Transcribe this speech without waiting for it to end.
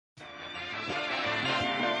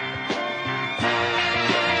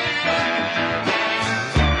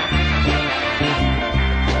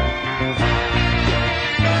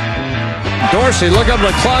Dorsey, look up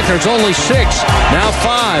the clock. There's only 6. Now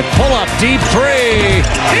 5. Pull up, deep 3.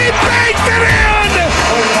 He banked it in!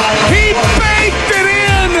 He banked it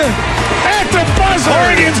in! At the buzzer!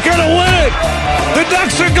 Oregon's going to win it! The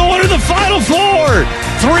Ducks are going to the Final Four!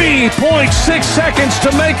 3.6 seconds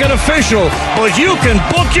to make it official, but you can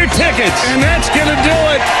book your tickets. And that's going to do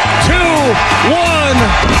it. 2-1.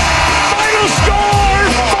 Final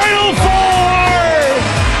score! Final Four!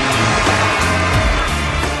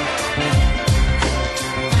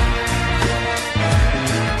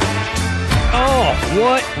 Oh,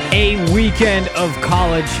 what a weekend of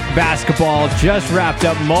college basketball. Just wrapped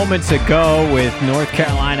up moments ago with North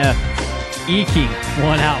Carolina eking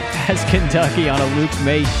one out past Kentucky on a Luke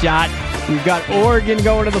May shot. We've got Oregon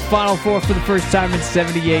going to the Final Four for the first time in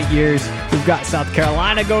 78 years. We've got South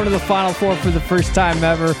Carolina going to the Final Four for the first time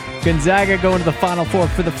ever. Gonzaga going to the Final Four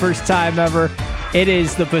for the first time ever. It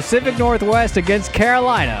is the Pacific Northwest against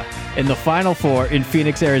Carolina in the Final Four in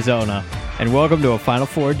Phoenix, Arizona. And welcome to a Final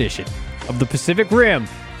Four edition of the Pacific Rim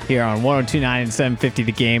here on 102.9 and 750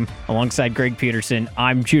 The Game. Alongside Greg Peterson,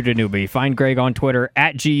 I'm Judah Newby. Find Greg on Twitter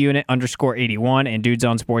at @GUnit_81 and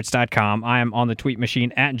dudesonsports.com. I am on the tweet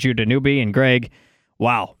machine at Judah Newby. And Greg,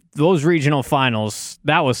 wow, those regional finals,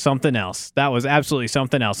 that was something else. That was absolutely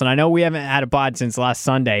something else. And I know we haven't had a pod since last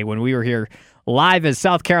Sunday when we were here live as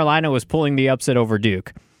South Carolina was pulling the upset over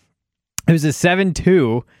Duke. It was a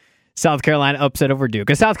 7-2 South Carolina upset over Duke.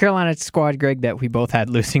 A South Carolina squad, Greg, that we both had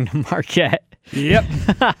losing to Marquette. Yep.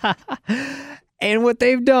 And what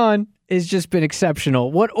they've done has just been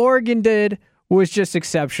exceptional. What Oregon did was just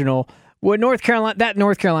exceptional. What North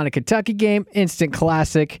Carolina Kentucky game, instant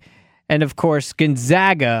classic. And of course,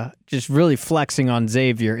 Gonzaga just really flexing on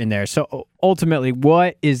Xavier in there. So ultimately,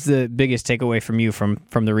 what is the biggest takeaway from you from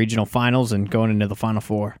the regional finals and going into the Final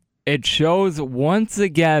Four? It shows once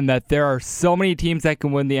again that there are so many teams that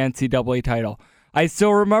can win the NCAA title. I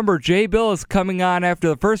still remember Jay Billis coming on after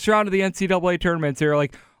the first round of the NCAA tournaments. They were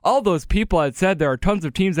like, all those people had said there are tons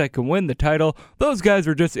of teams that can win the title. Those guys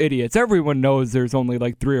are just idiots. Everyone knows there's only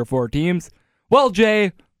like 3 or 4 teams. Well,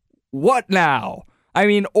 Jay, what now? I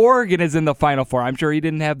mean, Oregon is in the Final Four. I'm sure he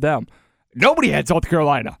didn't have them. Nobody had South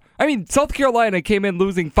Carolina. I mean, South Carolina came in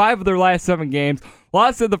losing 5 of their last 7 games,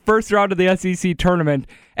 lost in the first round of the SEC tournament,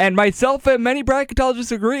 and myself and many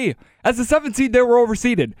bracketologists agree. As a 7th seed, they were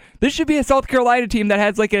overseeded. This should be a South Carolina team that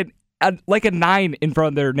has like a 9 in front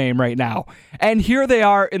of their name right now. And here they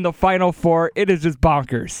are in the Final Four. It is just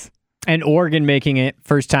bonkers. And Oregon making it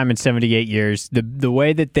first time in 78 years. The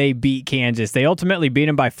way that they beat Kansas, they ultimately beat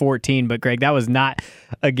them by 14. But Greg, that was not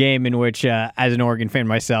a game in which, as an Oregon fan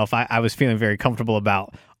myself, I was feeling very comfortable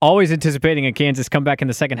about. Always anticipating a Kansas comeback in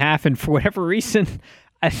the second half, and for whatever reason,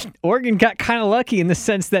 Oregon got kind of lucky in the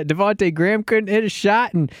sense that Devontae Graham couldn't hit a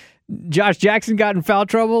shot, and Josh Jackson got in foul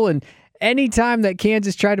trouble. And anytime that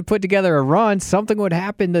Kansas tried to put together a run, something would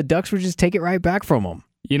happen. The Ducks would just take it right back from them.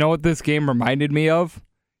 You know what this game reminded me of?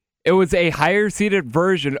 It was a higher-seeded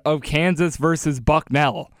version of Kansas versus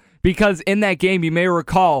Bucknell. Because in that game, you may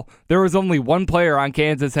recall, there was only one player on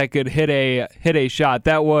Kansas that could hit a shot.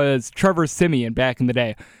 That was Trevor Siemian back in the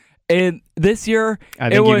day. And this year,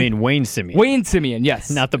 I think you mean Wayne Siemian. Wayne Siemian,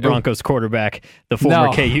 yes. Not the Broncos quarterback, the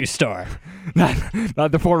former KU star.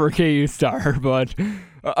 Not the former KU star, but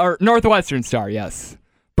or Northwestern star, yes.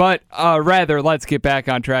 But rather, let's get back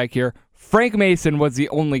on track here. Frank Mason was the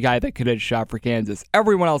only guy that could hit a shot for Kansas.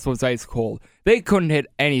 Everyone else was ice cold. They couldn't hit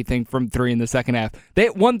anything from 3 in the second half. They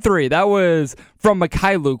hit 1 3. That was from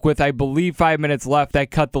Mikhailuk with, I believe, 5 minutes left.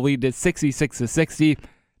 That cut the lead to 66-60.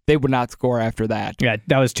 They would not score after that. Yeah,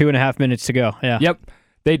 that was 2.5 minutes to go. Yeah. Yep.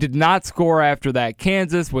 They did not score after that.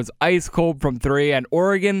 Kansas was ice cold from 3, and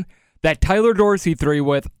Oregon, that Tyler Dorsey 3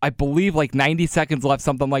 with, I believe, like 90 seconds left,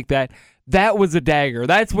 something like that. That was a dagger.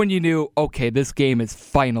 That's when you knew, okay, this game is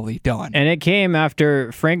finally done. And it came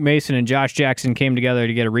after Frank Mason and Josh Jackson came together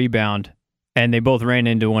to get a rebound, and they both ran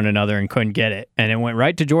into one another and couldn't get it. And it went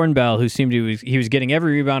right to Jordan Bell, who seemed he was getting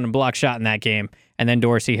every rebound and block shot in that game. And then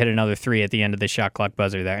Dorsey hit another 3 at the end of the shot clock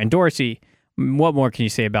buzzer there. And Dorsey, what more can you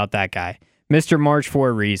say about that guy? Mr. March for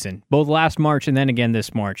a reason. Both last March and then again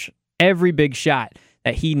this March. Every big shot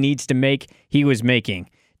that he needs to make, he was making.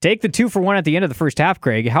 Take the 2-for-1 at the end of the first half,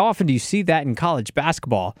 Craig. How often do you see that in college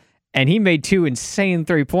basketball? And he made 2 insane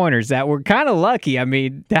three-pointers that were kind of lucky. I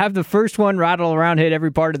mean, to have the first one rattle around, hit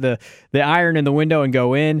every part of the iron in the window and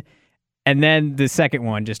go in, and then the second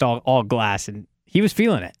one just all glass, and he was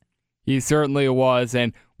feeling it. He certainly was,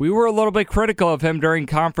 and we were a little bit critical of him during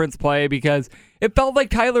conference play because it felt like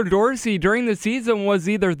Tyler Dorsey during the season was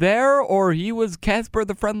either there or he was Casper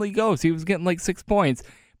the Friendly Ghost. He was getting like 6 points.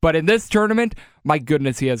 But in this tournament, my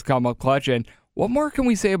goodness, he has come up clutch. And what more can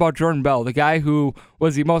we say about Jordan Bell, the guy who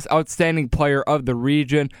was the most outstanding player of the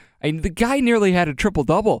region? I mean, the guy nearly had a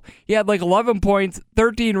triple-double. He had like 11 points,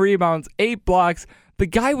 13 rebounds, 8 blocks. The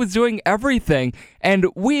guy was doing everything, and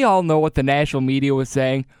we all know what the national media was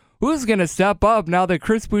saying. Who's going to step up now that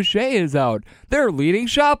Chris Boucher is out? Their leading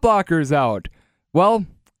shot blockers out. Well,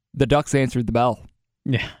 the Ducks answered the bell.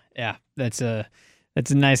 Yeah, that's a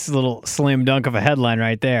nice little slam dunk of a headline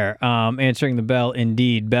right there. Answering the bell,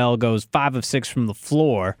 indeed. Bell goes 5 of 6 from the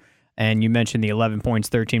floor, and you mentioned the 11 points,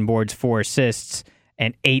 13 boards, 4 assists,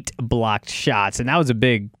 and 8 blocked shots, and that was a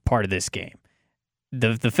big part of this game.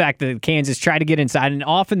 The fact that Kansas tried to get inside, and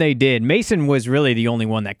often they did. Mason was really the only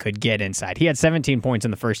one that could get inside. He had 17 points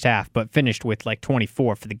in the first half, but finished with like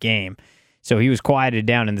 24 for the game. So he was quieted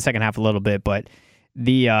down in the second half a little bit. But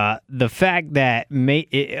the fact that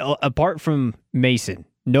apart from Mason,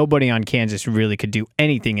 nobody on Kansas really could do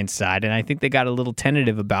anything inside, and I think they got a little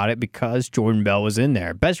tentative about it because Jordan Bell was in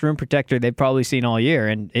there. Best rim protector they've probably seen all year,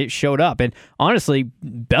 and it showed up. And honestly,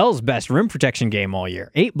 Bell's best rim protection game all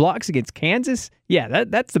year. 8 blocks against Kansas? Yeah,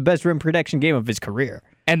 that's the best rim protection game of his career.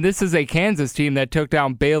 And this is a Kansas team that took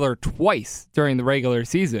down Baylor twice during the regular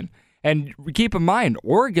season. And keep in mind,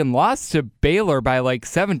 Oregon lost to Baylor by like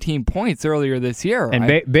 17 points earlier this year.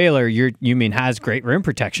 And Baylor, you mean has great rim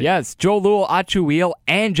protection? Yes, Joe Lewell, Achuil,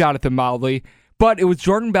 and Jonathan Motley. But it was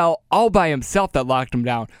Jordan Bell all by himself that locked him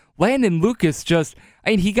down. Landon Lucas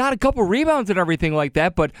he got a couple rebounds and everything like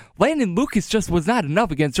that, but Landon Lucas just was not enough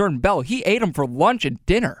against Jordan Bell. He ate him for lunch and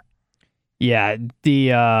dinner. Yeah,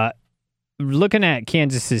 looking at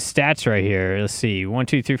Kansas's stats right here, let's see, 1,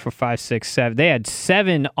 2, 3, 4, 5, 6, 7. They had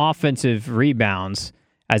 7 offensive rebounds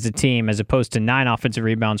as a team, as opposed to 9 offensive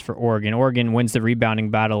rebounds for Oregon. Oregon wins the rebounding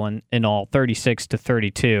battle in all,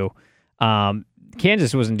 36-32.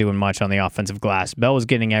 Kansas wasn't doing much on the offensive glass. Bell was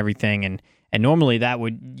getting everything, and normally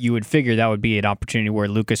you would figure that would be an opportunity where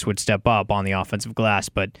Lucas would step up on the offensive glass,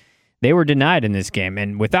 but they were denied in this game.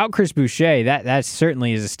 And without Chris Boucher, that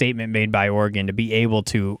certainly is a statement made by Oregon to be able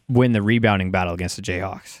to win the rebounding battle against the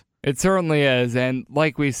Jayhawks. It certainly is. And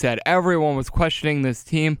like we said, everyone was questioning this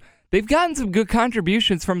team. They've gotten some good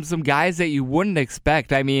contributions from some guys that you wouldn't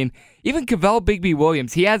expect. I mean, even Kavell Bigby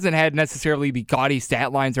Williams, he hasn't had necessarily the gaudy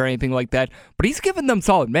stat lines or anything like that, but he's given them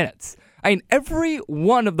solid minutes. I mean, every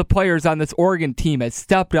one of the players on this Oregon team has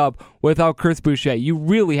stepped up without Chris Boucher. You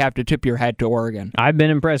really have to tip your hat to Oregon. I've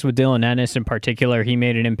been impressed with Dylan Ennis in particular. He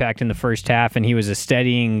made an impact in the first half, and he was a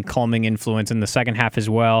steadying, calming influence in the second half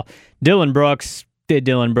as well. Dylan Brooks did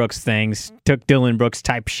Dylan Brooks things, took Dylan Brooks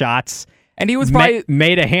type shots. And he was probably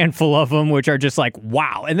made a handful of them, which are just like,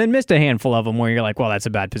 wow. And then missed a handful of them where you're like, well, that's a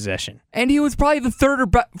bad possession. And he was probably the third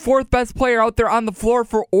or fourth best player out there on the floor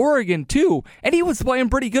for Oregon, too. And he was playing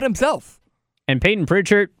pretty good himself. And Peyton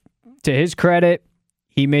Pritchard, to his credit,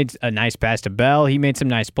 he made a nice pass to Bell. He made some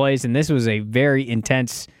nice plays. And this was a very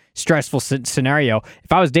intense, stressful scenario.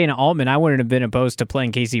 If I was Dana Altman, I wouldn't have been opposed to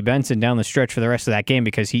playing Casey Benson down the stretch for the rest of that game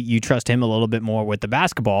because you trust him a little bit more with the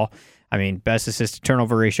basketball. I mean, best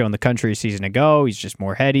assist-to-turnover ratio in the country a season ago. He's just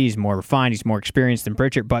more heady. He's more refined. He's more experienced than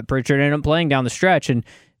Pritchard. But Pritchard ended up playing down the stretch and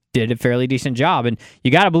did a fairly decent job. And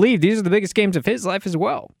you got to believe these are the biggest games of his life as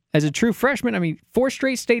well. As a true freshman, I mean, 4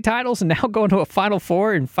 straight state titles and now going to a Final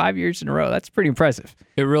Four in 5 years in a row. That's pretty impressive.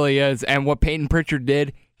 It really is. And what Peyton Pritchard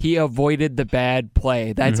did, he avoided the bad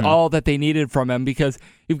play. That's all that they needed from him because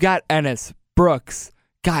you've got Ennis, Brooks,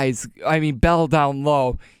 guys, I mean, Bell down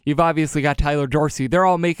low. You've obviously got Tyler Dorsey. They're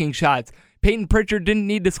all making shots. Peyton Pritchard didn't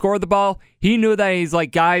need to score the ball. He knew that. He's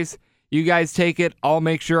like, guys, you guys take it. I'll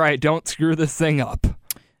make sure I don't screw this thing up.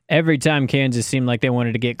 Every time Kansas seemed like they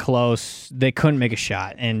wanted to get close, they couldn't make a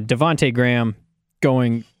shot. And Devontae Graham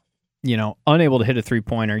going, unable to hit a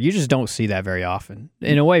three-pointer, you just don't see that very often.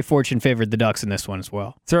 In a way, fortune favored the Ducks in this one as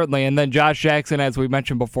well. Certainly. And then Josh Jackson, as we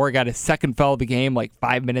mentioned before, got his second foul of the game like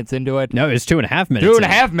 5 minutes into it. No, it was 2.5 minutes.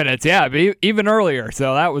 2.5 minutes, yeah, but even earlier.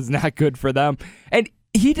 So that was not good for them. And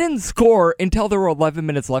he didn't score until there were 11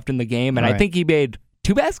 minutes left in the game. And I think he made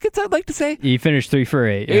 2 baskets, I'd like to say. He finished 3 for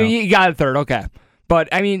 8. He got a third, okay. But,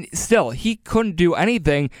 I mean, still, he couldn't do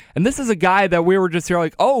anything. And this is a guy that we were just here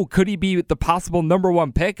like, oh, could he be the possible number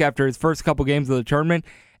 1 pick after his first couple games of the tournament?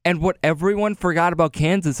 And what everyone forgot about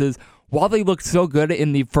Kansas is, while they looked so good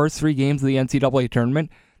in the first 3 games of the NCAA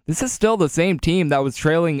tournament, this is still the same team that was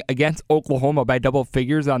trailing against Oklahoma by double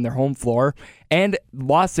figures on their home floor and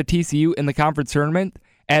lost to TCU in the conference tournament.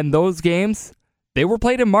 And those games, they were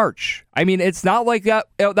played in March. I mean, it's not like that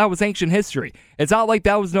was ancient history. It's not like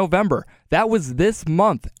that was November. That was this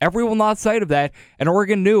month. Everyone lost sight of that, and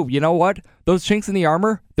Oregon knew, you know what? Those chinks in the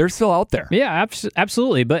armor, they're still out there. Yeah,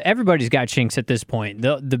 absolutely. But everybody's got chinks at this point.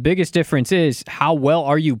 The biggest difference is how well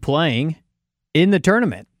are you playing in the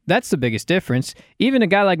tournament. That's the biggest difference. Even a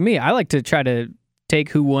guy like me, I like to try to take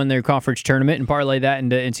who won their conference tournament and parlay that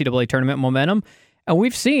into NCAA tournament momentum. And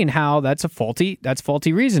we've seen how that's faulty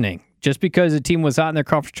reasoning. Just because a team was out in their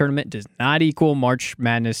conference tournament does not equal March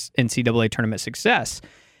Madness NCAA tournament success.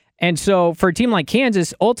 And so for a team like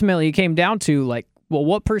Kansas, ultimately it came down to like, well,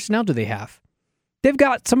 what personnel do they have? They've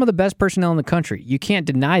got some of the best personnel in the country. You can't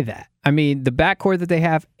deny that. I mean, the backcourt that they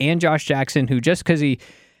have and Josh Jackson, who just because he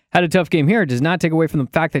had a tough game here does not take away from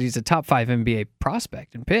the fact that he's a top 5 NBA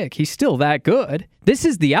prospect and pick. He's still that good. This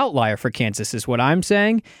is the outlier for Kansas is what I'm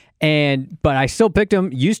saying. But I still picked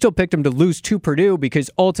him. You still picked him to lose to Purdue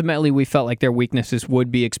because ultimately we felt like their weaknesses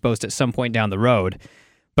would be exposed at some point down the road.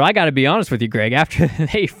 But I got to be honest with you, Greg, after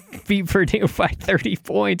they beat Purdue by 30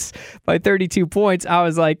 points, by 32 points, I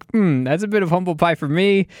was like, that's a bit of humble pie for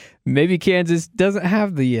me. Maybe Kansas doesn't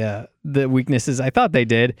have the weaknesses I thought they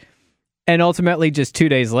did. And ultimately, just 2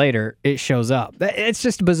 days later, it shows up. It's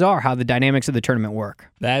just bizarre how the dynamics of the tournament work.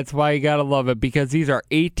 That's why you got to love it, because these are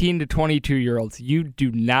 18 to 22-year-olds. You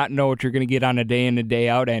do not know what you're going to get on a day in and day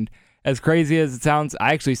out. And as crazy as it sounds,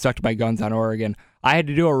 I actually stuck to my guns on Oregon. I had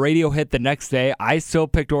to do a radio hit the next day. I still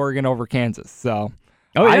picked Oregon over Kansas. So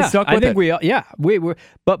I stuck with it. We were,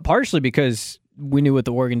 but partially because we knew what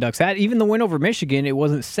the Oregon Ducks had. Even the win over Michigan, it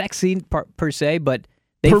wasn't sexy per se, but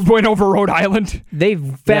they win over Rhode Island.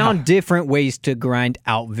 They've found different ways to grind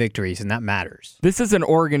out victories, and that matters. This is an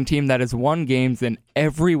Oregon team that has won games in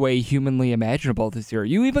every way humanly imaginable this year.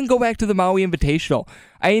 You even go back to the Maui Invitational.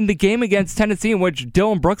 I mean, the game against Tennessee in which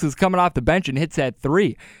Dillon Brooks is coming off the bench and hits at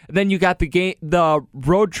 3. And then you got the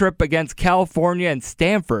road trip against California and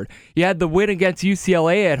Stanford. You had the win against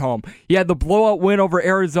UCLA at home. You had the blowout win over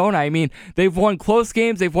Arizona. I mean, they've won close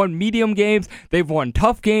games. They've won medium games. They've won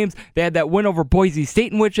tough games. They had that win over Boise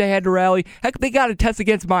State in which they had to rally. Heck, they got a test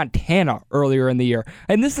against Montana earlier in the year.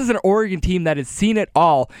 And this is an Oregon team that has seen it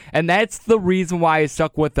all, and that's the reason why I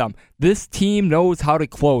stuck with them. This team knows how to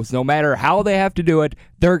close. No matter how they have to do it,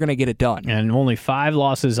 they're going to get it done. And only 5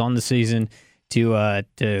 losses on the season to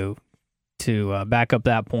back up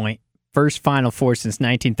that point. First Final Four since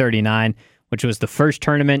 1939, which was the first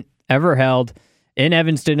tournament ever held in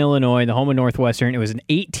Evanston, Illinois, the home of Northwestern. It was an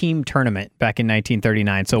 8-team tournament back in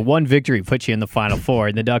 1939. So one victory puts you in the Final Four,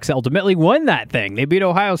 and the Ducks ultimately won that thing. They beat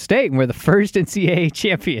Ohio State and were the first NCAA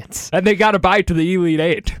champions. And they got a bye to the Elite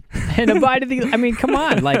Eight. Come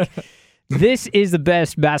on. This is the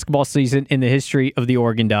best basketball season in the history of the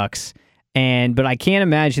Oregon Ducks. But I can't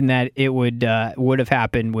imagine that it would have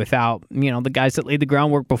happened without, the guys that laid the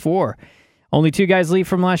groundwork before. Only 2 guys leave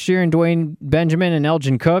from last year, in Dwayne Benjamin and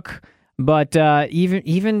Elgin Cook. But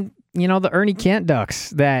even the Ernie Kent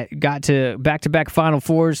Ducks that got to back-to-back Final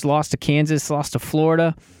Fours, lost to Kansas, lost to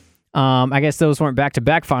Florida. I guess those weren't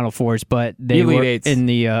back-to-back Final Fours, but they Elite were Eights. in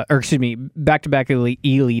the back-to-back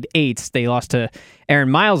Elite Eights. They lost to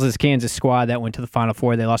Aaron Miles' Kansas squad that went to the Final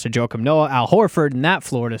Four. They lost to Joakim Noah, Al Horford, and that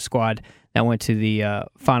Florida squad that went to the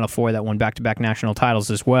Final Four that won back-to-back national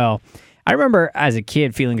titles as well. I remember as a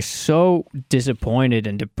kid feeling so disappointed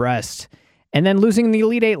and depressed, and then losing the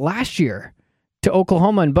Elite Eight last year to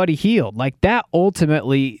Oklahoma and Buddy Hield. That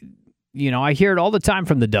ultimately, I hear it all the time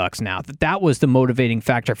from the Ducks now, that was the motivating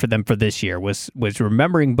factor for them for this year, was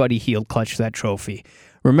remembering Buddy Hield clutch that trophy,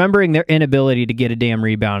 remembering their inability to get a damn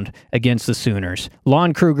rebound against the Sooners.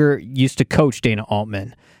 Lon Kruger used to coach Dana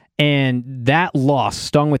Altman, and that loss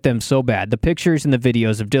stung with them so bad. The pictures and the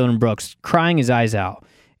videos of Dillon Brooks crying his eyes out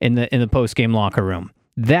in the post-game locker room,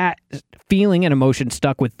 that feeling and emotion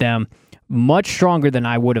stuck with them much stronger than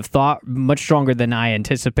I would have thought, much stronger than I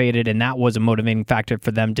anticipated, and that was a motivating factor for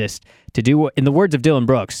them just to do what, in the words of Dillon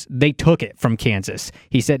Brooks, they took it from Kansas.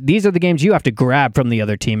 He said, these are the games you have to grab from the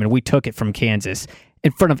other team, and we took it from Kansas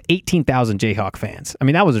in front of 18,000 Jayhawk fans. I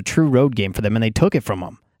mean, that was a true road game for them, and they took it from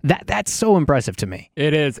them. That's so impressive to me.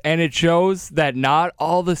 It is, and it shows that not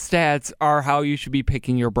all the stats are how you should be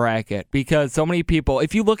picking your bracket, because so many people,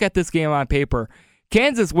 if you look at this game on paper,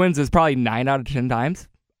 Kansas wins is probably 9 out of 10 times.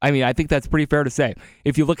 I mean, I think that's pretty fair to say.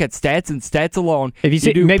 If you look at stats and stats alone, if you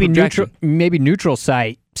say maybe neutral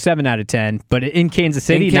site 7 out of 10, but in Kansas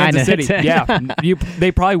City, 9 out of 10. Yeah,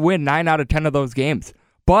 they probably win 9 out of 10 of those games.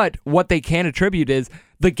 But what they can attribute is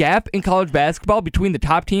the gap in college basketball between the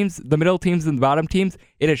top teams, the middle teams, and the bottom teams.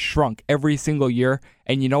 It has shrunk every single year.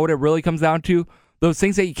 And you know what it really comes down to? Those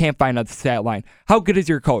things that you can't find on the stat line. How good is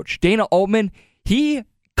your coach? Dana Altman, he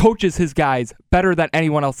coaches his guys better than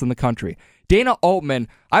anyone else in the country. Dana Altman,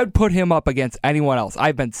 I would put him up against anyone else.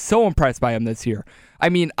 I've been so impressed by him this year. I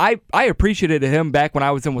mean, I appreciated him back when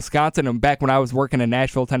I was in Wisconsin and back when I was working in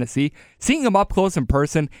Nashville, Tennessee. Seeing him up close in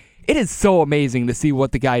person, it is so amazing to see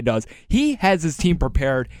what the guy does. He has his team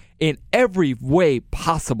prepared in every way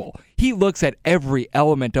possible. He looks at every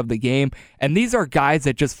element of the game, and these are guys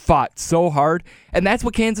that just fought so hard, and that's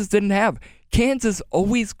what Kansas didn't have. Kansas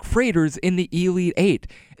always craters in the Elite Eight.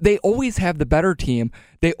 They always have the better team.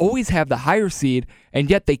 They always have the higher seed, and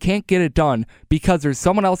yet they can't get it done because there's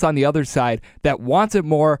someone else on the other side that wants it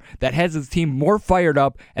more, that has his team more fired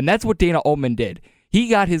up, and that's what Dana Altman did. He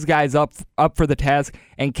got his guys up for the task,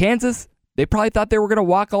 and Kansas, they probably thought they were going to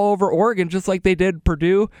walk all over Oregon just like they did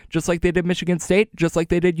Purdue, just like they did Michigan State, just like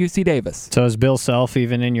they did UC Davis. So is Bill Self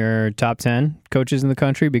even in your top 10 coaches in the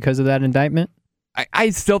country because of that indictment? I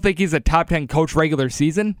still think he's a top 10 coach regular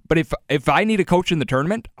season, but if I need a coach in the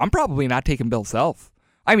tournament, I'm probably not taking Bill Self.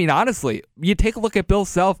 I mean, honestly, you take a look at Bill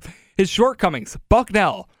Self, his shortcomings,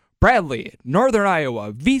 Bucknell, Bradley, Northern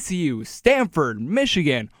Iowa, VCU, Stanford,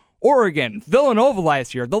 Michigan, Oregon, Villanova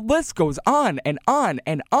last year. The list goes on and on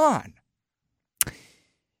and on.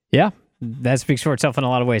 Yeah, that speaks for itself in a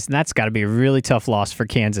lot of ways, and that's got to be a really tough loss for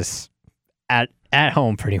Kansas at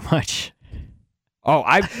home, pretty much. Oh,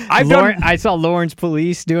 I saw Lawrence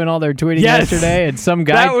Police doing all their tweeting yesterday, and some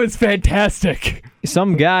guy... That was fantastic.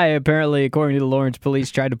 Some guy, apparently, according to the Lawrence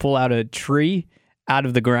Police, tried to pull out a tree out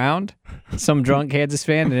of the ground. Some drunk Kansas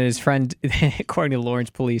fan, and his friend, according to the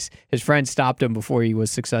Lawrence Police, his friend stopped him before he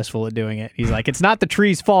was successful at doing it. He's like, it's not the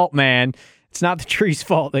tree's fault, man. It's not the tree's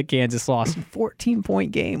fault that Kansas lost.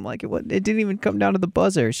 14-point game. Like, it didn't even come down to the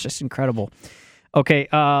buzzer. It's just incredible. Okay,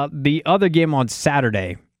 the other game on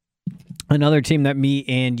Saturday... Another team that me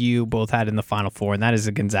and you both had in the Final Four, and that is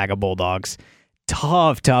the Gonzaga Bulldogs.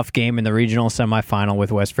 Tough game in the regional semifinal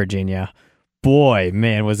with West Virginia. Boy,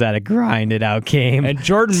 man, was that a grinded-out game. And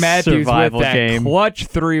Jordan Matthews with that clutch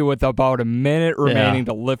three with about a minute remaining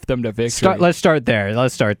to lift them to victory. Let's start there.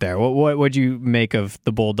 What'd you make of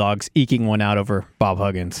the Bulldogs eking one out over Bob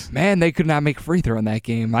Huggins? Man, they could not make a free throw in that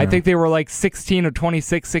game. I think they were like 16 of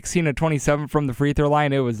 26, 16 of 27 from the free throw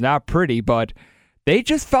line. It was not pretty, but... they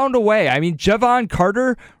just found a way. I mean, Javon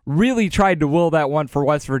Carter really tried to will that one for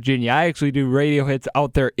West Virginia. I actually do radio hits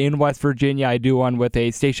out there in West Virginia. I do one with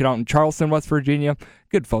a station out in Charleston, West Virginia.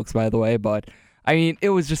 Good folks, by the way. But, I mean, it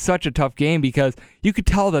was just such a tough game because you could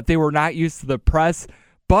tell that they were not used to the press,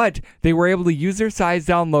 but they were able to use their size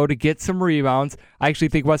down low to get some rebounds. I actually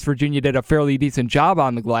think West Virginia did a fairly decent job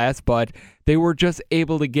on the glass, but they were just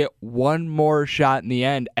able to get one more shot in the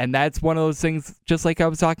end. And that's one of those things, just like I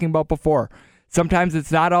was talking about before. Sometimes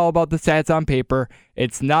it's not all about the stats on paper.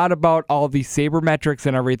 It's not about all the sabermetrics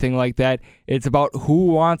and everything like that. It's about who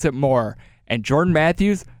wants it more. And Jordan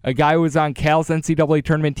Matthews, a guy who was on Cal's NCAA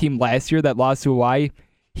tournament team last year that lost to Hawaii,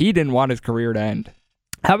 he didn't want his career to end.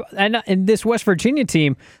 And this West Virginia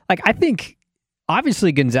team, like, I think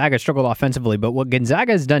obviously Gonzaga struggled offensively, but what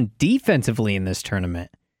Gonzaga has done defensively in this tournament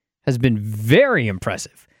has been very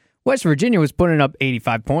impressive. West Virginia was putting up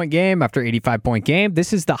 85-point game after 85-point game.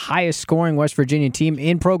 This is the highest scoring West Virginia team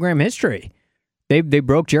in program history. They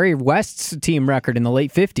broke Jerry West's team record in the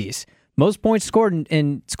late 50s. Most points scored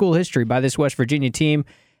in school history by this West Virginia team.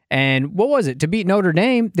 And what was it? To beat Notre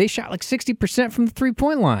Dame, they shot like 60% from the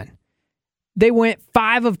three-point line. They went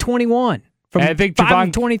 5 of 21. I think 5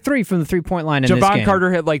 of 23 from the three-point line in this game. Javon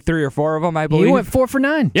Carter hit like 3 or 4 of them, I believe. He went 4 for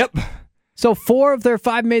 9. Yep. So 4 of their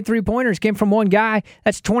 5 made three-pointers came from one guy.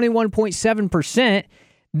 That's 21.7%.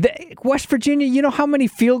 West Virginia, you know how many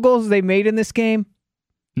field goals they made in this game?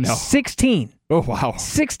 No. 16. Oh, wow.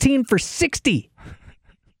 16 for 60.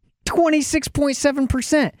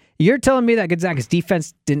 26.7%. You're telling me that Gonzaga's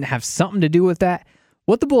defense didn't have something to do with that?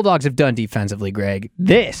 What the Bulldogs have done defensively, Greg,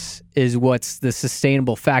 this is what's the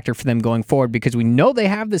sustainable factor for them going forward, because we know they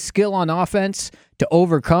have the skill on offense to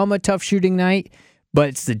overcome a tough shooting night. But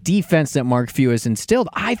it's the defense that Mark Few has instilled,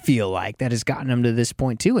 I feel like, that has gotten them to this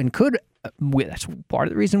point, too. And that's part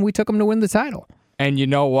of the reason we took them to win the title. And you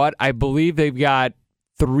know what? I believe they've got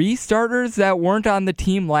 3 starters that weren't on the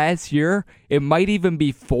team last year. It might even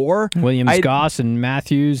be 4. Williams, Goss, and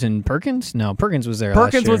Matthews, and Perkins? No, Perkins was there last year.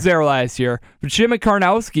 Perkins was there last year. But Shimon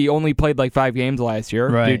Karnowski only played like 5 games last year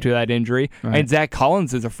due to that injury. Right. And Zach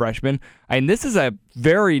Collins is a freshman. And this is a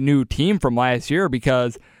very new team from last year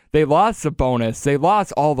because they lost Sabonis. They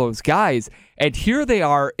lost all those guys. And here they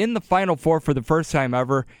are in the Final Four for the first time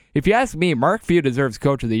ever. If you ask me, Mark Few deserves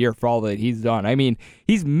Coach of the Year for all that he's done. I mean,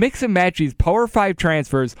 he's mix and match these Power 5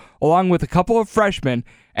 transfers along with a couple of freshmen,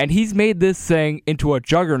 and he's made this thing into a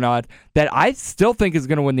juggernaut that I still think is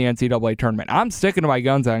going to win the NCAA tournament. I'm sticking to my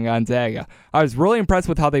guns on Gonzaga. I was really impressed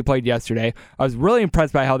with how they played yesterday. I was really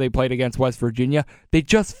impressed by how they played against West Virginia. They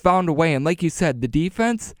just found a way, and like you said, the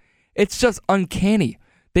defense, it's just uncanny.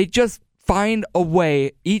 They just find a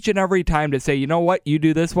way each and every time to say, you know what, you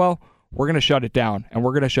do this well, we're going to shut it down, and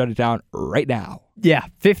we're going to shut it down right now. Yeah,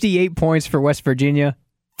 58 points for West Virginia,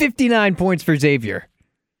 59 points for Xavier.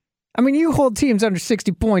 I mean, you hold teams under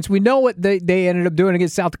 60 points. We know what they ended up doing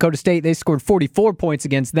against South Dakota State. They scored 44 points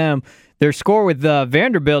against them. Their score with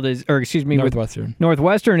Vanderbilt Northwestern.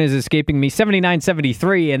 Northwestern is escaping me,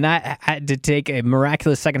 79-73, and that had to take a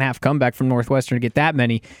miraculous second half comeback from Northwestern to get that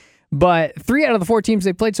many. But 3 out of the 4 teams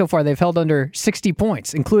they've played so far, they've held under 60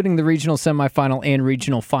 points, including the regional semifinal and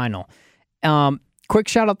regional final. Quick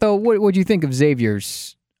shout out, though. What do you think of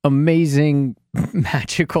Xavier's amazing,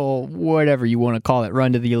 magical, whatever you want to call it,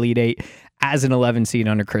 run to the Elite Eight as an 11 seed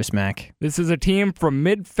under Chris Mack? This is a team from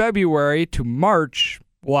mid-February to March,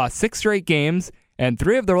 lost 6 straight games, and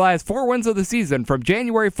 3 of their last 4 wins of the season from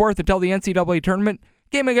January 4th until the NCAA tournament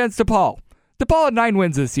game against DePaul. DePaul had 9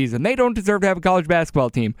 wins this season. They don't deserve to have a college basketball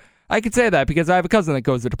team. I could say that because I have a cousin that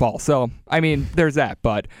goes to DePaul. So, I mean, there's that.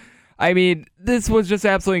 But, I mean, this was just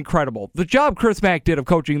absolutely incredible. The job Chris Mack did of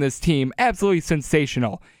coaching this team, absolutely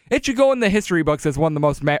sensational. It should go in the history books as one of the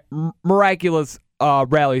most miraculous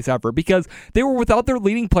rallies ever because they were without their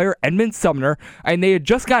leading player, Edmund Sumner, and they had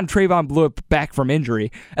just gotten Trayvon Blewett back from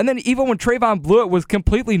injury. And then even when Trayvon Blewett was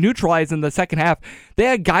completely neutralized in the second half, they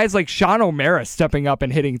had guys like Sean O'Mara stepping up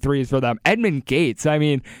and hitting threes for them. Edmund Gates. I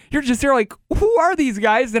mean, you're like, who are these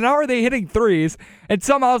guys and how are they hitting threes? And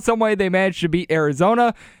somehow, some way, they managed to beat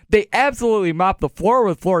Arizona. They absolutely mopped the floor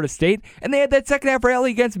with Florida State, and they had that second half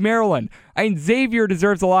rally against Maryland. I mean, Xavier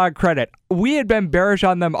deserves a lot of credit. We had been bearish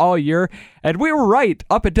on them all year, and we were right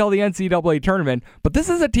up until the NCAA tournament, but this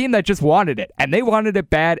is a team that just wanted it, and they wanted it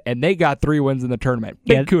bad, and they got 3 wins in the tournament.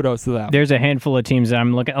 Big kudos to them. There's a handful of teams that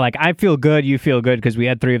I'm looking like. I feel good, you feel good, because we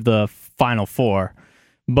had 3 of the Final 4,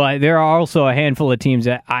 but there are also a handful of teams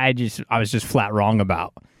that I was just flat wrong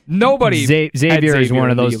about. Nobody. Xavier is one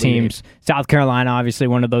of those teams. South Carolina, obviously,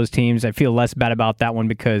 one of those teams. I feel less bad about that one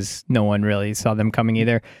because no one really saw them coming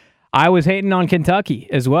either. I was hating on Kentucky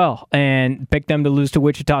as well and picked them to lose to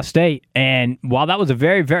Wichita State. And while that was a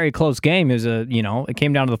very, very close game, it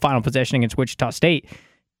came down to the final possession against Wichita State.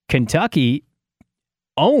 Kentucky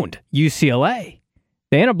owned UCLA.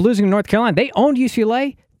 They ended up losing to North Carolina. They owned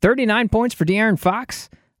UCLA. 39 points for De'Aaron Fox.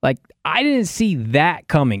 Like, I didn't see that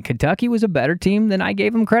coming. Kentucky was a better team than I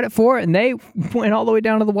gave them credit for, and they went all the way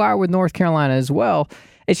down to the wire with North Carolina as well.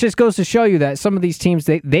 It just goes to show you that some of these teams,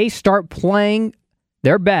 they start playing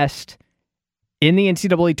their best in the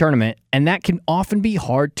NCAA tournament, and that can often be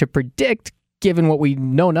hard to predict given what we've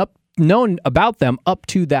known about them up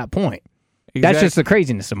to that point. Exactly. That's just the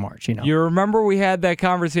craziness of March, You remember we had that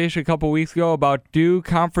conversation a couple weeks ago about do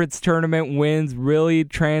conference tournament wins really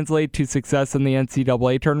translate to success in the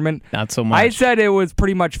NCAA tournament? Not so much. I said it was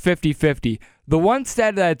pretty much 50-50. The one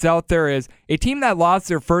stat that's out there is a team that lost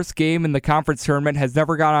their first game in the conference tournament has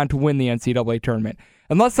never gone on to win the NCAA tournament.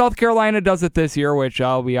 Unless South Carolina does it this year, which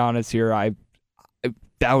I'll be honest here,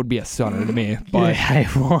 that would be a stunner to me. But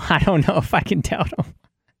I don't know if I can doubt them.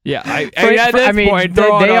 Yeah, at this point,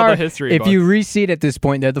 throw out all the history If books. you reseed at this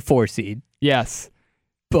point, they're the 4 seed. Yes.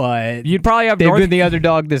 But you'd probably have they've been the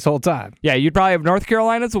underdog this whole time. Yeah, you'd probably have North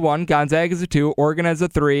Carolina as a 1, Gonzaga as a 2, Oregon as a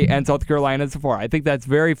 3, and South Carolina as a 4. I think that's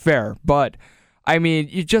very fair. But, I mean,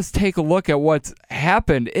 you just take a look at what's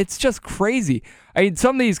happened. It's just crazy. I mean,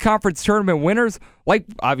 some of these conference tournament winners, like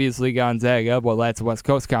obviously Gonzaga, well, that's a West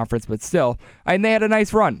Coast conference, but still, I mean, they had a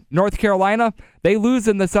nice run. North Carolina, they lose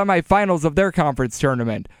in the semifinals of their conference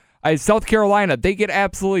tournament. South Carolina, they get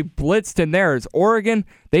absolutely blitzed in theirs. Oregon,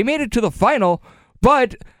 they made it to the final,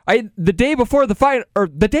 but the day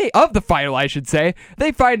of the final, I should say,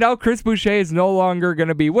 they find out Chris Boucher is no longer going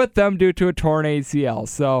to be with them due to a torn ACL.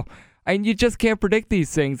 So, you just can't predict these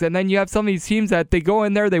things. And then you have some of these teams that they go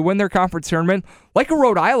in there, they win their conference tournament, like a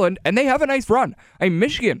Rhode Island, and they have a nice run.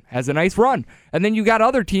 Michigan has a nice run. And then you got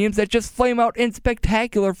other teams that just flame out in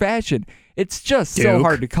spectacular fashion. It's just so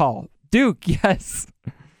hard to call. Duke, yes.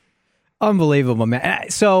 Unbelievable, man.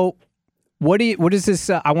 So, what is this?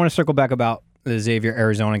 I want to circle back about the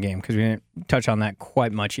Xavier-Arizona game because we didn't touch on that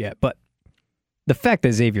quite much yet. But the fact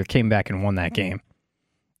that Xavier came back and won that game,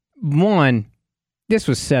 one, this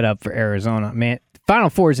was set up for Arizona. Man, Final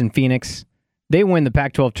Four is in Phoenix. They win the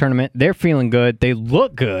Pac-12 tournament. They're feeling good. They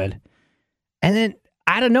look good. And then,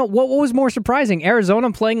 I don't know, what was more surprising?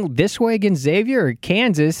 Arizona playing this way against Xavier or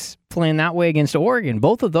Kansas playing that way against Oregon?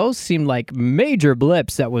 Both of those seemed like major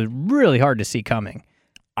blips that was really hard to see coming.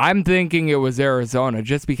 I'm thinking it was Arizona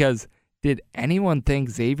just because did anyone think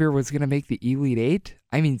Xavier was going to make the Elite Eight?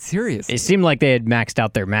 I mean, seriously. It seemed like they had maxed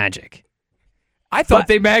out their magic. I thought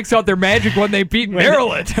they maxed out their magic when they beat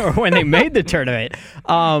Maryland. Or when they made the tournament.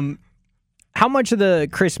 How much of the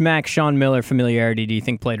Chris Mack, Sean Miller familiarity do you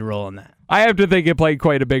think played a role in that? I have to think it played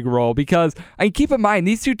quite a big role because, keep in mind,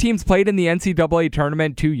 these two teams played in the NCAA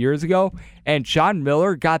tournament 2 years ago, and Sean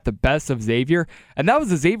Miller got the best of Xavier, and that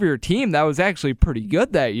was a Xavier team that was actually pretty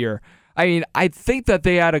good that year. I think that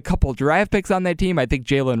they had a couple draft picks on that team. I think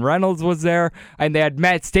Jalen Reynolds was there, and they had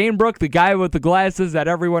Matt Stainbrook, the guy with the glasses that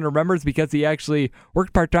everyone remembers because he actually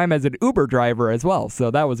worked part-time as an Uber driver as well.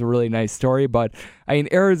 So that was a really nice story. But,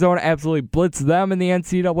 Arizona absolutely blitzed them in the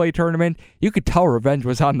NCAA tournament. You could tell revenge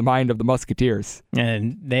was on the mind of the Musketeers.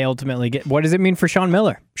 And they ultimately get... What does it mean for Sean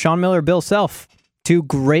Miller? Sean Miller, Bill Self, two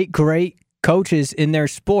great coaches in their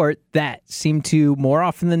sport that seem to, more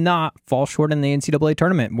often than not, fall short in the NCAA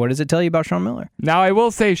tournament. What does it tell you about Sean Miller? Now, I will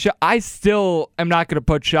say, I still am not going to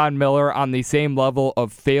put Sean Miller on the same level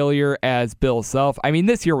of failure as Bill Self.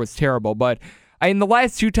 This year was terrible, but the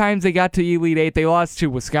last 2 times they got to the Elite Eight, they lost to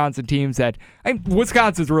Wisconsin teams that,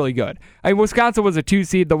 Wisconsin's really good. Wisconsin was a 2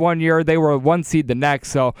 seed the one year, they were a 1 seed the next,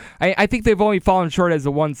 so I think they've only fallen short as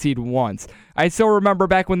a 1 seed once. I still remember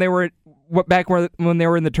back when they were in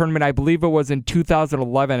the tournament, I believe it was in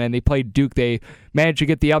 2011, and they played Duke. They managed to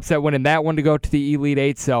get the upset win in that one to go to the Elite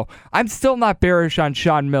Eight. So I'm still not bearish on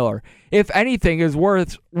Sean Miller. If anything, his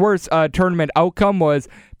worst tournament outcome was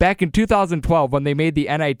back in 2012 when they made the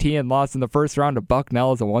NIT and lost in the first round to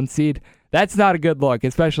Bucknell as a 1 seed. That's not a good look,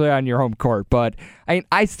 especially on your home court. But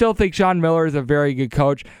I still think Sean Miller is a very good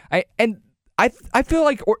coach. I feel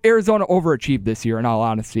like Arizona overachieved this year, in all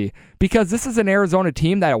honesty, because this is an Arizona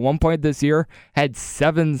team that at one point this year had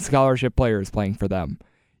 7 scholarship players playing for them.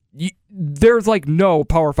 There's no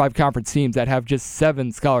Power 5 conference teams that have just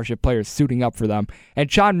 7 scholarship players suiting up for them.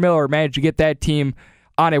 And Sean Miller managed to get that team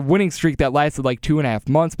on a winning streak that lasted 2.5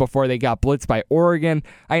 months before they got blitzed by Oregon.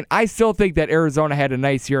 I still think that Arizona had a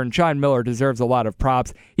nice year, and Sean Miller deserves a lot of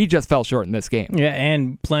props. He just fell short in this game. Yeah,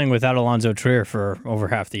 and playing without Alonzo Trier for over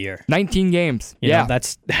half the year. 19 games. You know,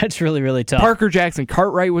 that's really, really tough. Parker Jackson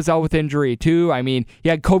Cartwright was out with injury, too. You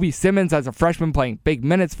had Kobe Simmons as a freshman playing big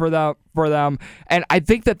minutes for them. And I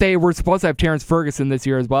think that they were supposed to have Terrence Ferguson this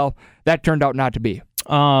year as well. That turned out not to be.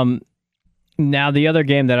 Now, the other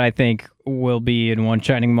game that I think will be in one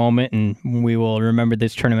shining moment, and we will remember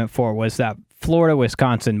this tournament for, was that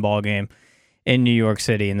Florida-Wisconsin ball game in New York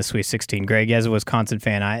City in the Sweet 16. Greg, as a Wisconsin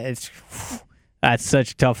fan, that's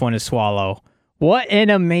such a tough one to swallow. What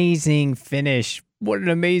an amazing finish. What an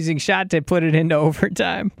amazing shot to put it into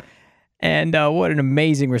overtime. And what an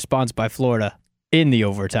amazing response by Florida in the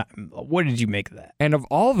overtime. What did you make of that? And of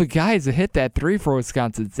all the guys that hit that 3 for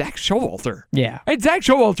Wisconsin, Zach Showalter. Yeah. And Zach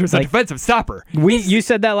Showalter's a defensive stopper. You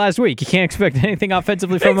said that last week. You can't expect anything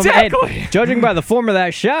offensively from him. Exactly. And judging by the form of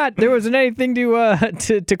that shot, there wasn't anything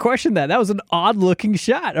to question that. That was an odd-looking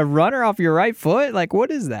shot. A runner off your right foot?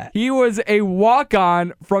 What is that? He was a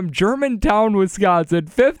walk-on from Germantown, Wisconsin,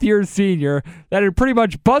 5th-year senior that had pretty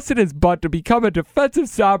much busted his butt to become a defensive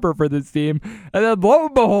stopper for this team. And then, lo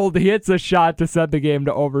and behold, he hits a shot to send the game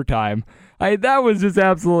to overtime. That was just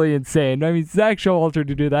absolutely insane. Zach Showalter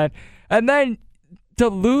to do that. And then to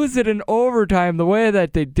lose it in overtime the way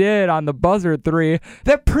that they did on the buzzer 3,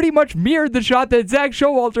 that pretty much mirrored the shot that Zach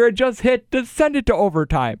Showalter had just hit to send it to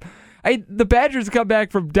overtime. The Badgers come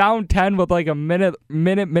back from down 10 with a minute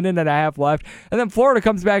and a half left, and then Florida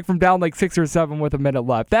comes back from down 6 or 7 with a minute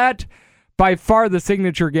left. That, by far, the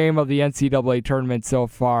signature game of the NCAA tournament so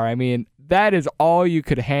far. That is all you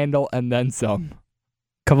could handle and then some.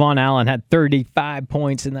 Kevon Allen had 35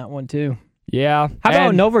 points in that one, too. Yeah. How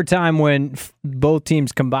about in overtime when both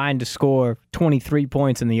teams combined to score 23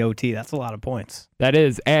 points in the OT? That's a lot of points. That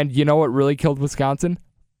is. And you know what really killed Wisconsin?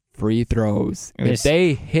 Free throws. If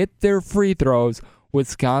they hit their free throws,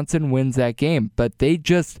 Wisconsin wins that game. But they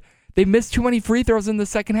missed too many free throws in the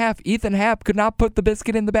second half. Ethan Happ could not put the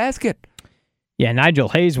biscuit in the basket. Yeah, Nigel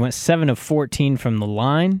Hayes went 7 of 14 from the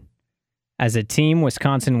line. As a team,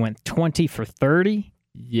 Wisconsin went 20 for 30.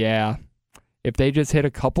 Yeah. If they just hit a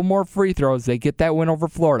couple more free throws, they get that win over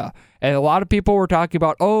Florida. And a lot of people were talking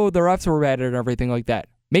about, the refs were bad and everything like that.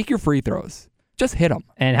 Make your free throws. Just hit them.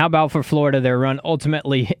 And how about for Florida? Their run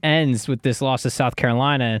ultimately ends with this loss to South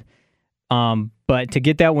Carolina. But to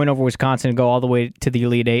get that win over Wisconsin and go all the way to the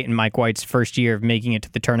Elite Eight in Mike White's first year of making it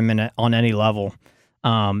to the tournament on any level,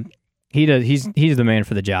 he's the man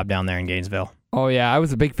for the job down there in Gainesville. Oh, yeah. I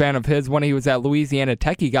was a big fan of his when he was at Louisiana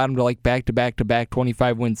Tech. He got him to back-to-back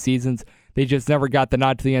 25-win seasons. They just never got the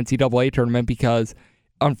nod to the NCAA tournament because,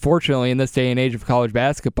 unfortunately, in this day and age of college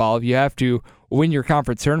basketball, you have to win your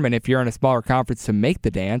conference tournament if you're in a smaller conference to make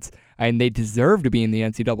the dance, and they deserve to be in the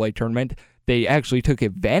NCAA tournament. They actually took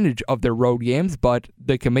advantage of their road games, but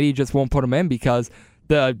the committee just won't put them in because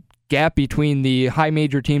the gap between the high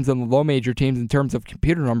major teams and the low major teams in terms of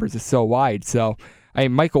computer numbers is so wide. So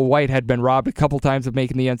Michael White had been robbed a couple times of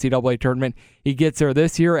making the NCAA tournament. He gets there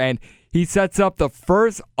this year, and he sets up the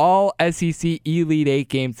first all-SEC Elite Eight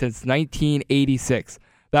game since 1986.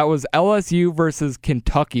 That was LSU versus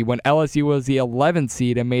Kentucky when LSU was the 11th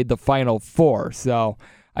seed and made the Final Four. So,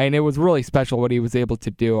 it was really special what he was able to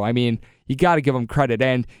do. You got to give him credit.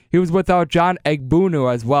 And he was without John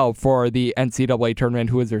Egbunu as well for the NCAA tournament,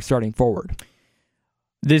 who is their starting forward.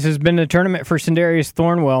 This has been a tournament for Sindarius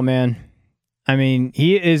Thornwell, man.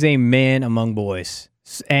 He is a man among boys.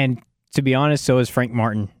 And to be honest, so is Frank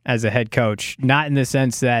Martin as a head coach. Not in the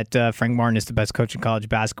sense that Frank Martin is the best coach in college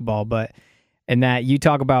basketball, but in that you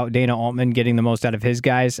talk about Dana Altman getting the most out of his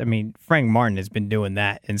guys. Frank Martin has been doing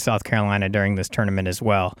that in South Carolina during this tournament as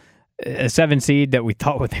well. A 7 seed that we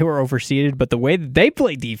thought they were overseeded, but the way that they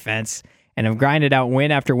play defense and have grinded out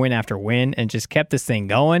win after win after win and just kept this thing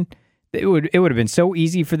going, it would have been so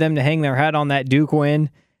easy for them to hang their hat on that Duke win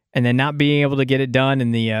and then not being able to get it done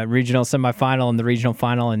in the regional semifinal and the regional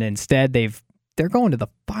final, and instead they're going to the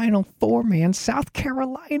Final Four, man. South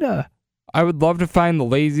Carolina. I would love to find the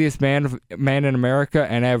laziest man in America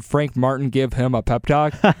and have Frank Martin give him a pep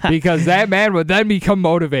talk because that man would then become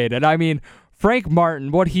motivated. Frank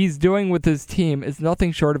Martin, what he's doing with his team is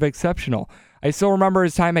nothing short of exceptional. I still remember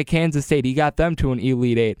his time at Kansas State. He got them to an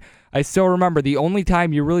Elite Eight. I still remember the only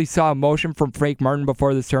time you really saw emotion from Frank Martin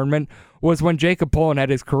before this tournament was when Jacob Pullen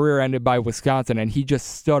had his career ended by Wisconsin, and he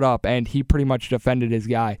just stood up and he pretty much defended his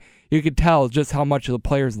guy. You could tell just how much the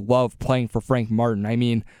players love playing for Frank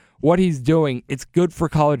Martin. What he's doing, it's good for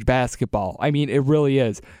college basketball. It really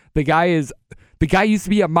is. The guy used to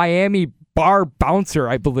be a Miami bar bouncer,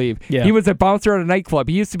 I believe. Yeah. He was a bouncer at a nightclub.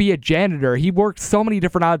 He used to be a janitor. He worked so many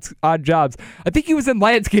different odd jobs. I think he was in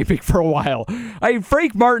landscaping for a while.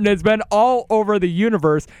 Frank Martin has been all over the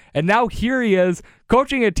universe, and now here he is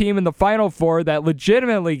coaching a team in the Final Four that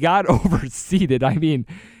legitimately got overseeded.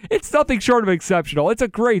 It's nothing short of exceptional. It's a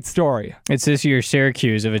great story. It's this year's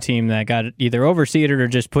Syracuse of a team that got either overseeded or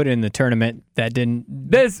just put in the tournament that didn't.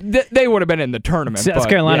 They would have been in the tournament. South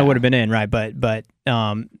Carolina would have been in, right? But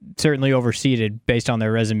certainly overseeded based on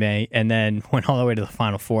their resume, and then went all the way to the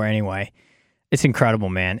Final Four anyway. It's incredible,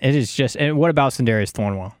 man. It is just. And what about Sindarius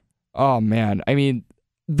Thornwell? Oh man,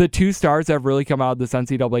 the two stars that have really come out of this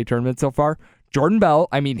NCAA tournament so far. Jordan Bell,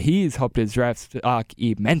 he's helped his draft stock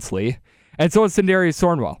immensely. And so is Sindarius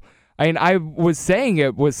Thornwell. I was saying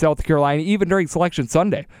it was South Carolina even during Selection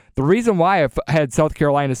Sunday. The reason why I had South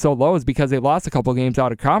Carolina so low is because they lost a couple games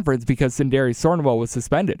out of conference because Sindarius Thornwell was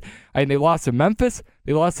suspended. They lost to Memphis,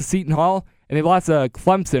 they lost to Seton Hall, and they lost to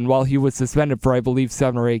Clemson while he was suspended for, I believe,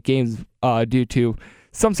 7 or 8 games due to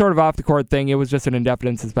some sort of off-the-court thing. It was just an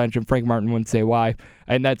indefinite suspension. Frank Martin wouldn't say why,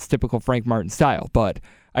 and that's typical Frank Martin style. But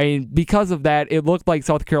because of that, it looked like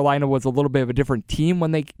South Carolina was a little bit of a different team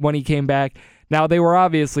when he came back. Now, they were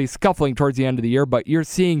obviously scuffling towards the end of the year, but you're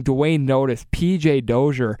seeing Dwayne Notice, PJ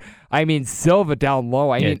Dozier, Silva down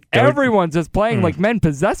low. Everyone's just playing like men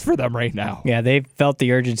possessed for them right now. Yeah, they felt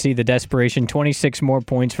the urgency, the desperation. 26 more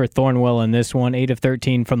points for Thornwell in this one. 8 of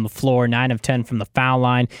 13 from the floor, 9 of 10 from the foul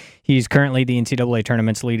line. He's currently the NCAA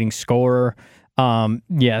tournament's leading scorer.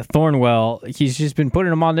 Thornwell, he's just been putting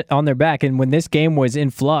them on their back. And when this game was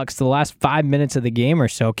in flux, the last 5 minutes of the game or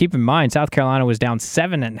so, keep in mind, South Carolina was down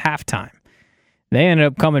 7 at halftime. They ended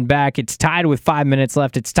up coming back. It's tied with 5 minutes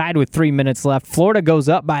left. It's tied with 3 minutes left. Florida goes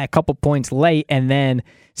up by a couple points late, and then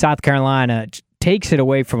South Carolina takes it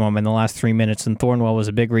away from them in the last 3 minutes, and Thornwell was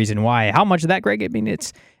a big reason why. How much of that, Greg?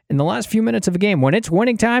 It's in the last few minutes of a game. When it's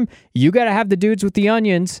winning time, you got to have the dudes with the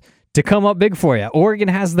onions to come up big for you. Oregon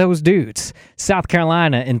has those dudes. South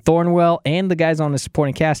Carolina and Thornwell and the guys on the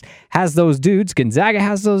supporting cast has those dudes. Gonzaga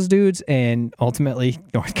has those dudes, and ultimately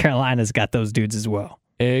North Carolina's got those dudes as well.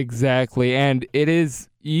 Exactly, and it is,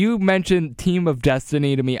 you mentioned Team of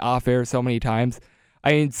Destiny to me off air so many times.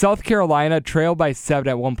 South Carolina trailed by 7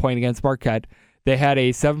 at one point against Marquette. They had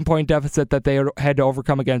a 7-point deficit that they had to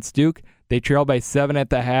overcome against Duke. They trailed by 7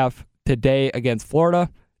 at the half today against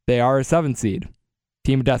Florida. They are a 7 seed.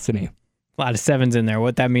 Team of Destiny. A lot of 7s in there.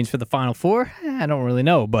 What that means for the Final Four, I don't really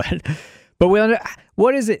know, but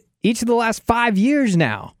what is it? Each of the last 5 years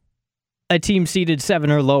now, a team seeded 7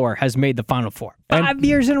 or lower has made the Final Four. 5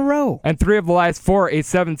 years in a row. And 3 of the last 4, a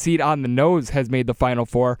 7 seed on the nose has made the Final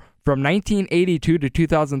Four. From 1982 to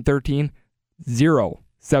 2013, 0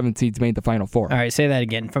 7 seeds made the Final Four. All right, say that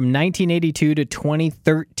again. From 1982 to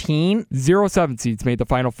 2013, 0 7 seeds made the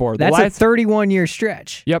Final Four. That's a 31-year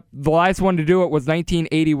stretch. Yep. The last one to do it was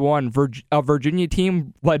 1981, a Virginia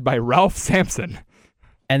team led by Ralph Sampson.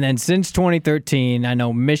 And then since 2013, I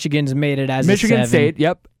know Michigan's made it as Michigan a 7. State,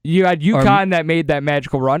 yep. You had UConn that made that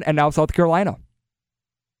magical run, and now South Carolina.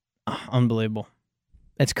 Unbelievable.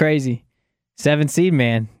 That's crazy. 7 seed,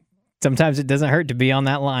 man. Sometimes it doesn't hurt to be on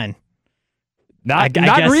that line. Not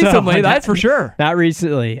guess recently, so. that's for sure. Not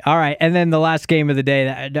recently. All right, and then the last game of the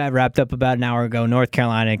day that wrapped up about an hour ago, North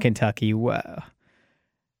Carolina and Kentucky. Wow.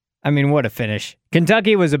 I mean, what a finish.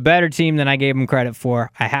 Kentucky was a better team than I gave them credit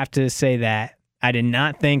for. I have to say that. I did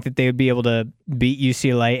not think that they would be able to beat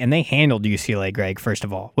UCLA, and they handled UCLA, Greg, first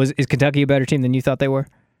of all. Is Kentucky a better team than you thought they were?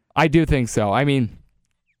 I do think so. I mean,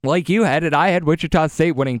 like you had it, I had Wichita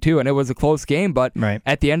State winning too, and it was a close game, but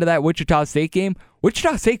at the end of that Wichita State game,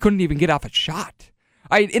 Wichita State couldn't even get off a shot.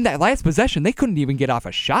 In that last possession, they couldn't even get off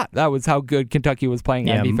a shot. That was how good Kentucky was playing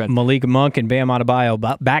on defense. Malik Monk and Bam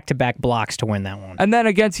Adebayo back-to-back blocks to win that one. And then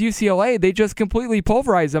against UCLA, they just completely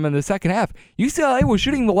pulverized them in the second half. UCLA was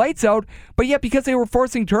shooting the lights out, but yet because they were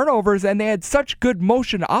forcing turnovers and they had such good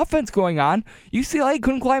motion offense going on, UCLA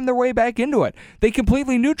couldn't climb their way back into it. They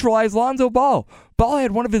completely neutralized Lonzo Ball. Ball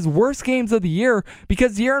had one of his worst games of the year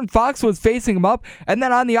because De'Aaron Fox was facing him up, and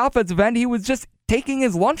then on the offensive end, he was just taking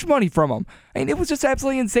his lunch money from him. I mean, it was just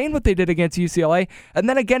absolutely insane what they did against UCLA. And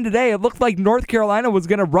then again today, it looked like North Carolina was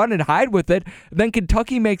going to run and hide with it. Then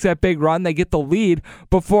Kentucky makes that big run. They get the lead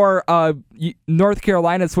before North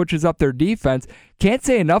Carolina switches up their defense. Can't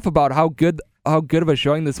say enough about how good of a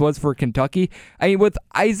showing this was for Kentucky. I mean, with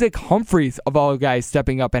Isaac Humphries, of all guys,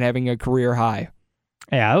 stepping up and having a career high.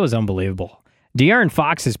 Yeah, that was unbelievable. De'Aaron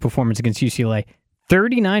Fox's performance against UCLA,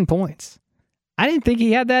 39 points. I didn't think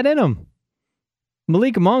he had that in him.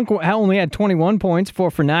 Malik Monk only had 21 points,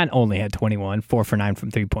 4 for 9. Only had 21, 4 for 9 from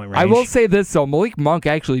three-point range. I will say this, though. Malik Monk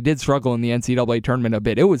actually did struggle in the NCAA tournament a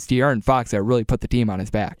bit. It was De'Aaron Fox that really put the team on his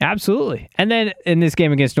back. Absolutely. And then in this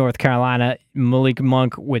game against North Carolina, Malik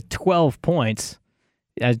Monk with 12 points,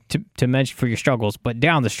 to mention for your struggles, but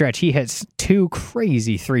down the stretch, he hits 2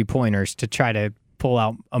 crazy three-pointers to try to pull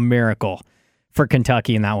out a miracle for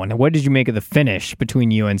Kentucky in that one. What did you make of the finish between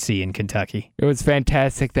UNC and Kentucky? It was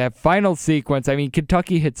fantastic. That final sequence, I mean,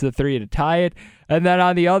 Kentucky hits the 3 to tie it, and then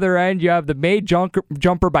on the other end, you have the May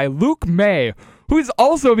jumper by Luke May, who's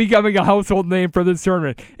also becoming a household name for this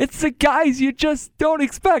tournament. It's the guys you just don't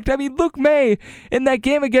expect. I mean, Luke May, in that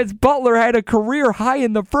game against Butler, had a career high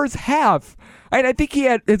in the first half. I think he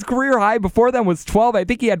had his career high before then was 12. I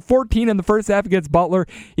think he had 14 in the first half against Butler.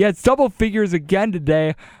 He had double figures again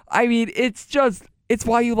today. I mean, it's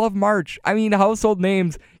why you love March. I mean, household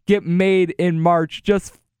names get made in March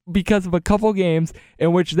just because of a couple games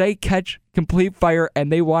in which they catch complete fire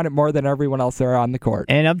and they want it more than everyone else there on the court.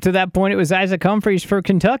 And up to that point, it was Isaac Humphries for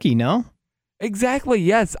Kentucky, no? Exactly,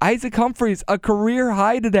 yes. Isaac Humphries, a career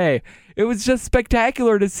high today. It was just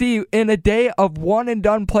spectacular to see in a day of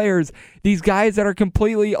one-and-done players, these guys that are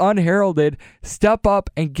completely unheralded step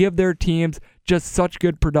up and give their teams just such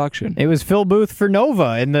good production. It was Phil Booth for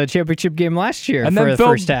Nova in the championship game last year the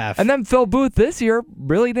first half. And then Phil Booth this year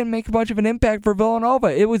really didn't make much of an impact for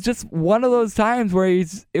Villanova. It was just one of those times where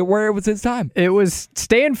it was his time. It was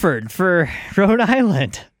Stanford for Rhode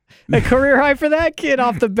Island. A career high for that kid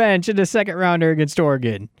off the bench in a second rounder against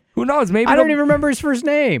Oregon. Who knows? Maybe I don't even remember his first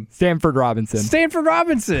name. Stanford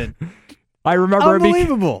Robinson. I remember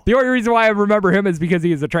unbelievable. The only reason why I remember him is because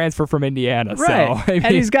he is a transfer from Indiana. Right. So, and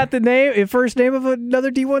he's got the first name of another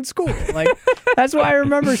D1 school. Like that's why I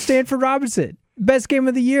remember Stanford Robinson. Best game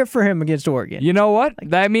of the year for him against Oregon. You know what?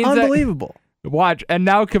 That means unbelievable. Watch. And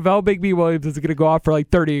now Cavell Bigby Williams is going to go off for like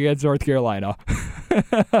 30 against North Carolina.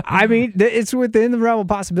 I mean, it's within the realm of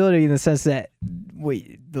possibility in the sense that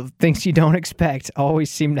the things you don't expect always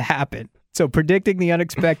seem to happen. So predicting the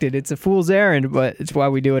unexpected, it's a fool's errand, but it's why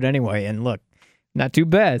we do it anyway. And look, not too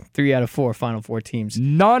bad. 3 out of 4 Final Four teams.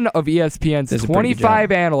 None of ESPN's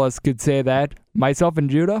 25 analysts could say that. Myself and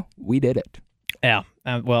Judah, we did it. Yeah.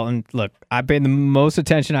 Well, and look, I paid the most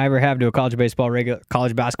attention I ever have to a college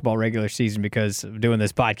basketball regular season because of doing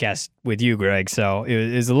this podcast with you, Greg. So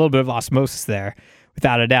it was a little bit of osmosis there,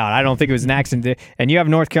 without a doubt. I don't think it was an accident. And you have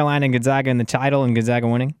North Carolina and Gonzaga in the title and Gonzaga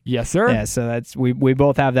winning? Yes, sir. Yeah, so that's we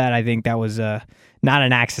both have that. I think that was not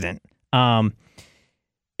an accident.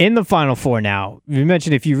 In the Final Four now, you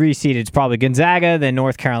mentioned if you reseed, it's probably Gonzaga, then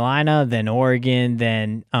North Carolina, then Oregon,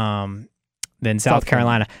 then South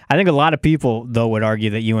Carolina. I think a lot of people, though, would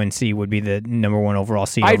argue that UNC would be the number 1 overall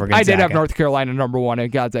seed over Gonzaga. I did have North Carolina number 1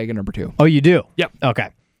 and Gonzaga number 2. Oh, you do? Yep. Okay.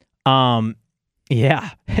 Yeah,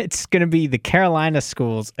 it's going to be the Carolina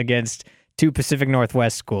schools against 2 Pacific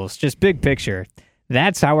Northwest schools. Just big picture.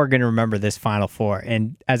 That's how we're going to remember this Final Four.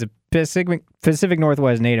 And as a Pacific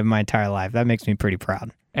Northwest native my entire life, that makes me pretty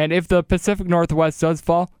proud. And if the Pacific Northwest does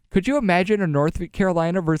fall, could you imagine a North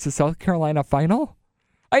Carolina versus South Carolina final?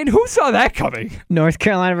 I mean, who saw that coming? North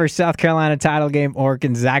Carolina versus South Carolina title game or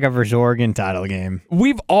Gonzaga versus Oregon title game.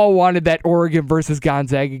 We've all wanted that Oregon versus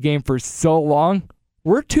Gonzaga game for so long.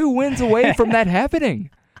 We're 2 wins away from that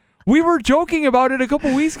happening. We were joking about it a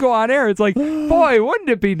couple weeks ago on air. It's like, boy, wouldn't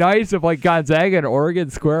it be nice if like Gonzaga and Oregon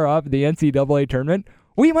square up in the NCAA tournament?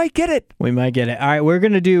 We might get it. We might get it. All right, we're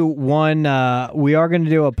going to do one. We are going to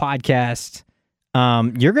do a podcast.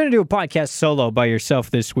 You're going to do a podcast solo by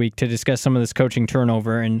yourself this week to discuss some of this coaching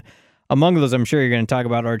turnover. And among those, I'm sure you're going to talk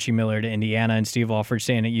about Archie Miller to Indiana and Steve Alford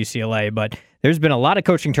staying at UCLA. But there's been a lot of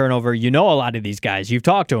coaching turnover. You know a lot of these guys. You've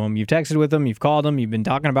talked to them. You've texted with them. You've called them. You've been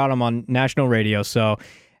talking about them on national radio. So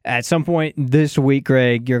at some point this week,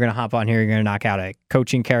 Greg, you're going to hop on here. You're going to knock out a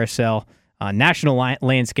coaching carousel, national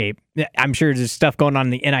landscape. I'm sure there's stuff going on in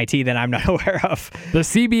the NIT that I'm not aware of. The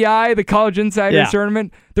CBI, the College Insiders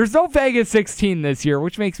Tournament. There's no Vegas 16 this year,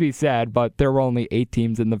 which makes me sad, but there were only 8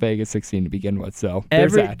 teams in the Vegas 16 to begin with, so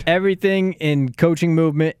there's that. Everything in coaching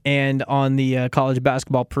movement and on the college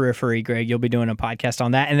basketball periphery, Greg, you'll be doing a podcast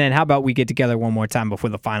on that. And then how about we get together one more time before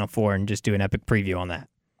the Final Four and just do an epic preview on that?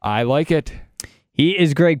 I like it. He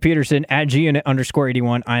is Greg Peterson at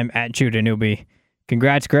 @GUnit_81. I'm at Judah Newby.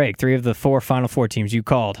 Congrats, Greg. 3 of the 4 Final Four teams you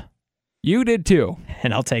called. You did too.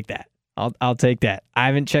 And I'll take that. I'll take that. I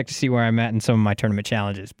haven't checked to see where I'm at in some of my tournament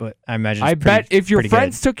challenges, but I imagine it's bet if your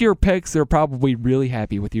friends good. took your picks, they're probably really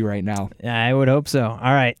happy with you right now. I would hope so.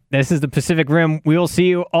 All right. This is the Pacific Rim. We will see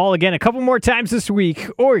you all again a couple more times this week.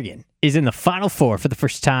 Oregon is in the Final Four for the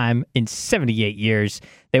first time in 78 years.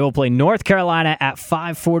 They will play North Carolina at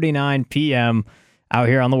 5:49 p.m. out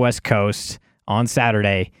here on the West Coast on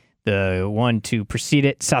Saturday. The one to precede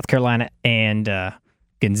it, South Carolina and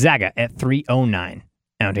Gonzaga at 3:09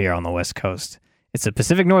 out here on the West Coast. It's the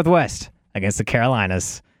Pacific Northwest against the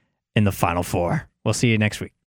Carolinas in the Final Four. We'll see you next week.